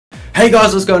Hey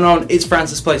guys, what's going on? It's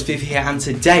Francis Plays FIFA here, and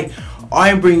today I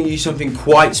am bringing you something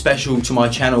quite special to my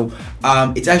channel.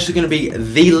 It's actually going to be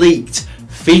the leaked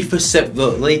official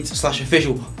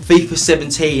FIFA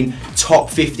 17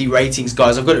 top 50 ratings,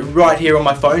 guys. I've got it right here on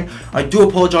my phone. I do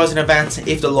apologise in advance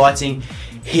if the lighting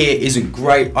here isn't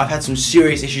great. I've had some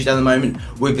serious issues at the moment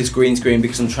with this green screen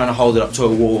because I'm trying to hold it up to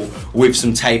a wall with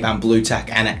some tape and blue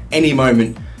tack, and at any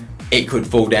moment it could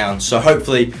fall down. So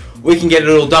hopefully we can get it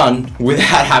all done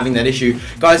without having that issue.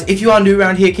 Guys, if you are new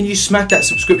around here, can you smack that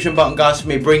subscription button, guys, for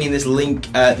me bringing this leak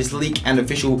and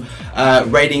official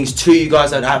ratings to you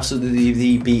guys? That'd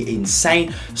absolutely be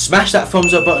insane. Smash that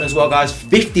thumbs up button as well, guys.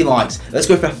 50 likes. Let's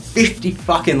go for 50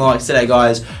 fucking likes today,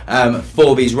 guys,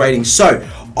 for these ratings. So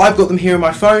I've got them here on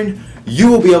my phone.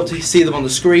 You will be able to see them on the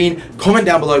screen. Comment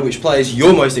down below which players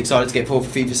you're most excited to get for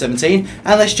FIFA 17,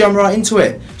 and let's jump right into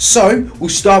it. So we'll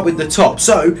start with the top.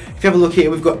 So if you have a look here,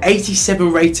 we've got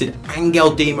 87 rated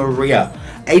Angel Di Maria,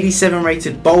 87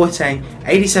 rated Boateng,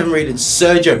 87 rated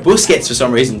Sergio Busquets for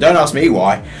some reason, don't ask me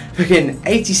why, freaking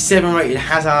 87 rated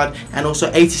Hazard, and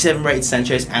also 87 rated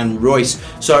Sanchez and Royce.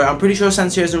 So I'm pretty sure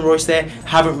Sanchez and Royce there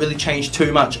haven't really changed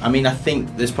too much. I mean, I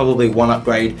think there's probably one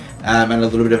upgrade and a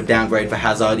little bit of a downgrade for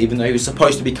Hazard, even though he was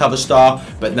supposed to be cover star,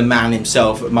 but the man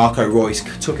himself, Marco Royce,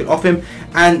 took it off him.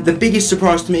 And the biggest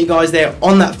surprise to me, guys, there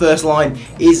on that first line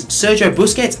is Sergio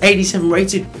Busquets, 87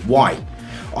 rated. Why?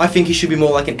 I think he should be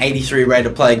more like an 83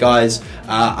 rated player, guys.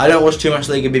 I don't watch too much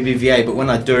Liga BBVA, but when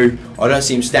I do, I don't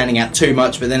see him standing out too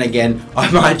much. But then again, I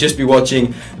might just be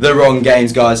watching the wrong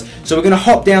games, guys. So we're going to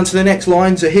hop down to the next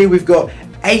line. So here we've got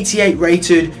 88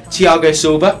 rated Thiago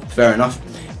Silva. Fair enough.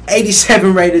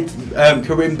 87 rated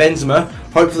Karim Benzema.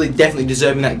 Hopefully, definitely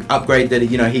deserving that upgrade that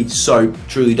he so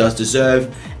truly does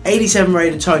deserve. 87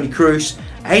 rated Toni Kroos.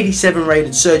 87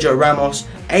 rated Sergio Ramos,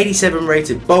 87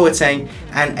 rated Boateng,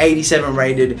 and 87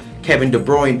 rated Kevin De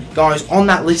Bruyne. Guys, on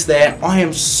that list there, I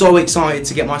am so excited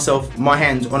to get my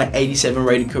hands on an 87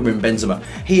 rated Karim Benzema.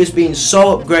 He has been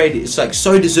so upgraded, it's like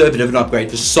so deserving of an upgrade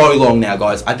for so long now,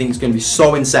 guys. I think it's going to be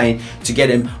so insane to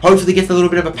get him. Hopefully get a little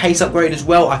bit of a pace upgrade as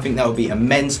well. I think that would be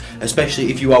immense,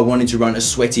 especially if you are wanting to run a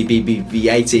sweaty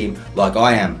BBVA team like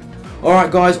I am.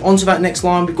 Alright guys, on to that next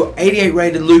line. We've got 88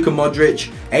 rated Luka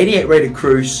Modric, 88 rated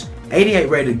Kroos, 88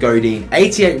 rated Godin,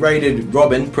 88 rated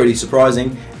Robin, pretty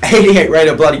surprising, 88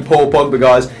 rated bloody Paul Pogba,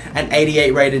 guys, and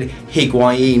 88 rated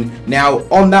Higuain. Now,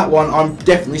 on that one, I'm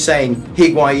definitely saying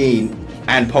Higuain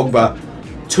and Pogba,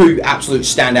 two absolute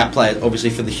standout players, obviously,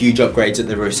 for the huge upgrades that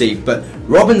they've received. But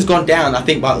Robin's gone down, I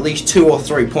think, by at least 2 or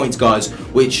 3 points, guys,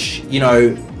 which,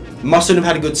 mustn't have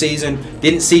had a good season.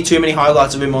 Didn't see too many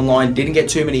highlights of him online. Didn't get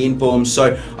too many informs,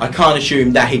 so I can't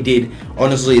assume that he did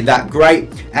honestly that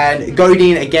great. And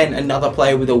Godin, again, another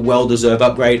player with a well-deserved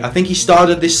upgrade. I think he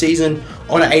started this season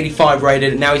on an 85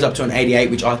 rated, and now he's up to an 88,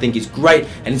 which I think is great.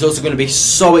 And he's also going to be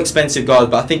so expensive, guys.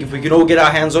 But I think if we can all get our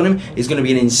hands on him, he's going to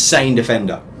be an insane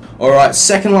defender. All right,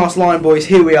 second last line, boys.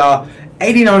 Here we are.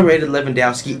 89 rated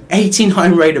Lewandowski,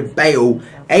 89 rated Bale,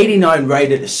 89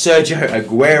 rated Sergio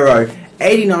Aguero,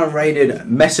 89 rated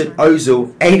Mesut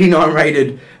Ozil, 89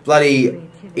 rated bloody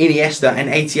Iniesta, and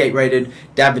 88 rated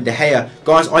David De Gea.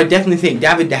 Guys, I definitely think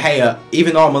David De Gea,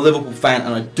 even though I'm a Liverpool fan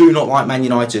and I do not like Man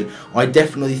United, I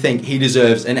definitely think he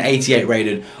deserves an 88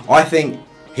 rated. I think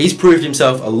he's proved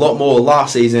himself a lot more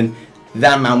last season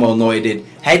than Manuel Neuer did.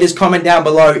 Haters, comment down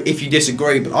below if you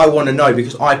disagree, but I want to know,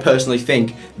 because I personally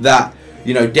think that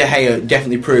De Gea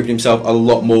definitely proved himself a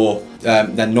lot more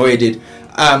than Neuer did.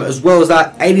 As well as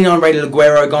that, 89 rated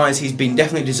Aguero, guys, he's been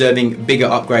definitely deserving bigger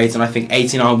upgrades, and I think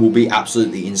 89 will be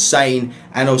absolutely insane.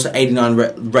 And also 89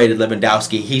 rated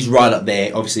Lewandowski, he's right up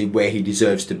there, obviously, where he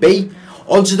deserves to be.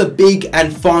 On to the big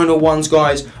and final ones,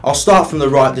 guys. I'll start from the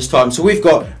right this time. So we've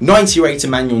got 90 rated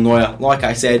Manuel Neuer. Like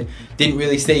I said, didn't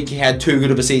really think he had too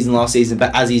good of a season last season,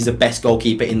 but as he's the best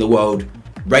goalkeeper in the world,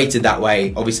 rated that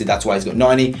way, obviously that's why he's got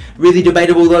 90. Really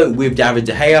debatable though with David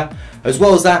De Gea. As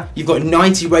well as that, you've got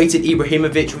 90 rated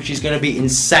Ibrahimovic, which is going to be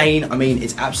insane. I mean,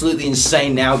 it's absolutely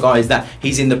insane now, guys, that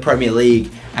he's in the Premier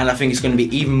League, and I think it's going to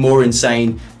be even more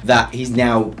insane that he's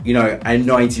now, a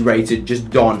 90 rated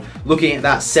just Don. Looking at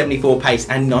that 74 pace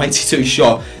and 92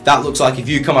 shot, that looks like if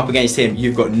you come up against him,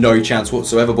 you've got no chance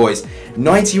whatsoever, boys.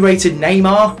 90 rated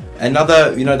Neymar,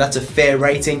 another, that's a fair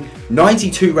rating.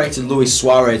 92 rated Luis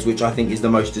Suarez, which I think is the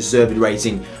most deserved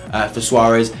rating for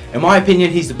Suarez. In my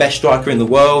opinion, he's the best striker in the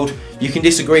world. You can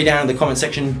disagree down in the comment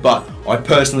section, but I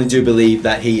personally do believe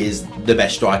that he is the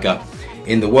best striker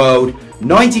in the world.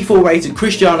 94 rated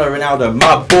Cristiano Ronaldo,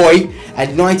 my boy,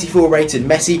 and 94 rated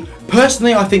Messi.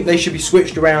 Personally, I think they should be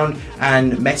switched around,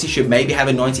 and Messi should maybe have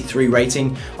a 93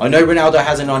 rating. I know Ronaldo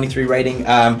has a 93 rating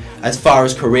as far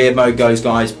as career mode goes,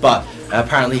 guys, but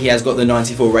apparently he has got the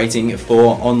 94 rating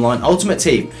for online Ultimate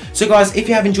Team. So guys, if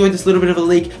you have enjoyed this little bit of a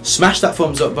leak, smash that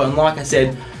thumbs up button. Like I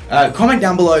said, comment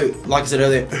down below, like I said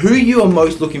earlier, who you are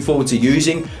most looking forward to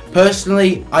using.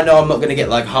 Personally, I know I'm not going to get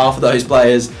like half of those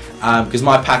players because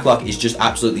my pack luck is just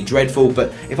absolutely dreadful,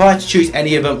 but if I had to choose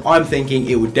any of them, I'm thinking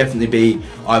it would definitely be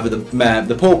either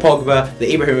the Paul Pogba, the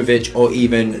Ibrahimovic, or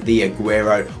even the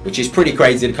Aguero, which is pretty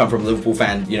crazy to come from a Liverpool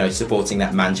fan, you know, supporting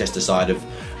that Manchester side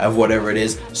of whatever it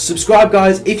is. Subscribe,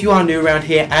 guys, if you are new around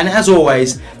here, and as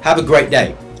always, have a great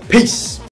day. Peace!